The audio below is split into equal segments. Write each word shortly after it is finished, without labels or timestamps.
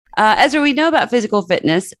Ezra, we know about physical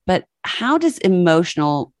fitness, but how does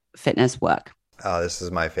emotional fitness work? This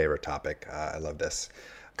is my favorite topic. I love this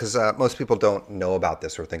because most people don't know about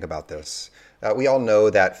this or think about this. We all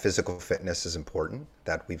know that physical fitness is important,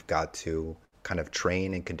 that we've got to kind of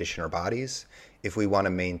train and condition our bodies if we want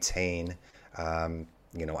to maintain,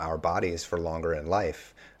 our bodies for longer in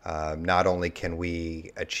life. Not only can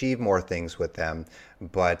we achieve more things with them,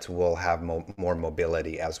 but we'll have more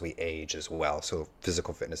mobility as we age as well. So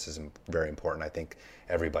physical fitness is very important. I think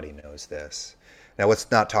everybody knows this. Now, what's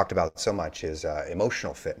not talked about so much is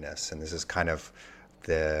emotional fitness, and this is kind of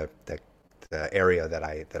the area that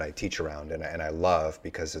I teach around, and I love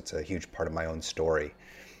because it's a huge part of my own story.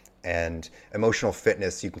 And emotional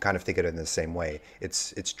fitness, you can kind of think of it in the same way.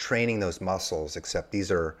 It's training those muscles, except these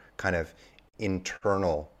are kind of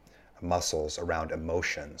internal muscles around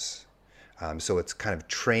emotions. So it's kind of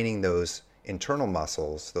training those internal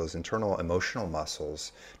muscles, those internal emotional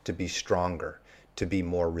muscles, to be stronger, to be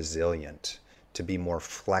more resilient, to be more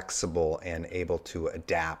flexible and able to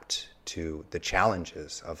adapt to the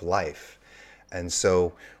challenges of life. And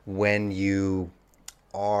so when you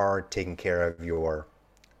are taking care of your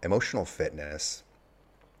emotional fitness,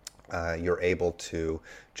 you're able to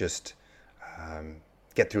just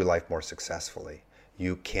get through life more successfully.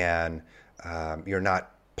 You're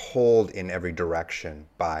not pulled in every direction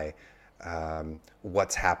by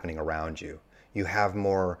what's happening around you. You have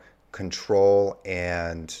more control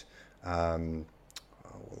and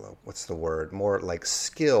what's the word? More like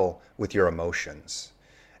skill with your emotions.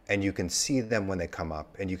 And you can see them when they come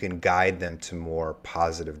up and you can guide them to more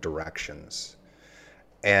positive directions.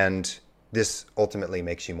 And this ultimately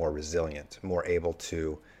makes you more resilient, more able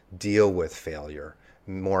to deal with failure,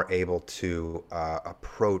 more able to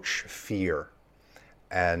approach fear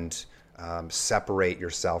and separate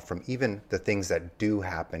yourself from even the things that do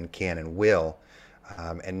happen, can and will,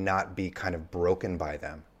 and not be kind of broken by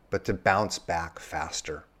them, but to bounce back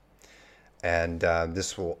faster. And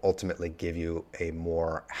this will ultimately give you a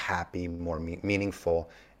more happy, more meaningful,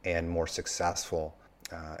 and more successful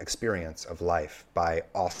experience of life by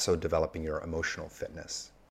also developing your emotional fitness.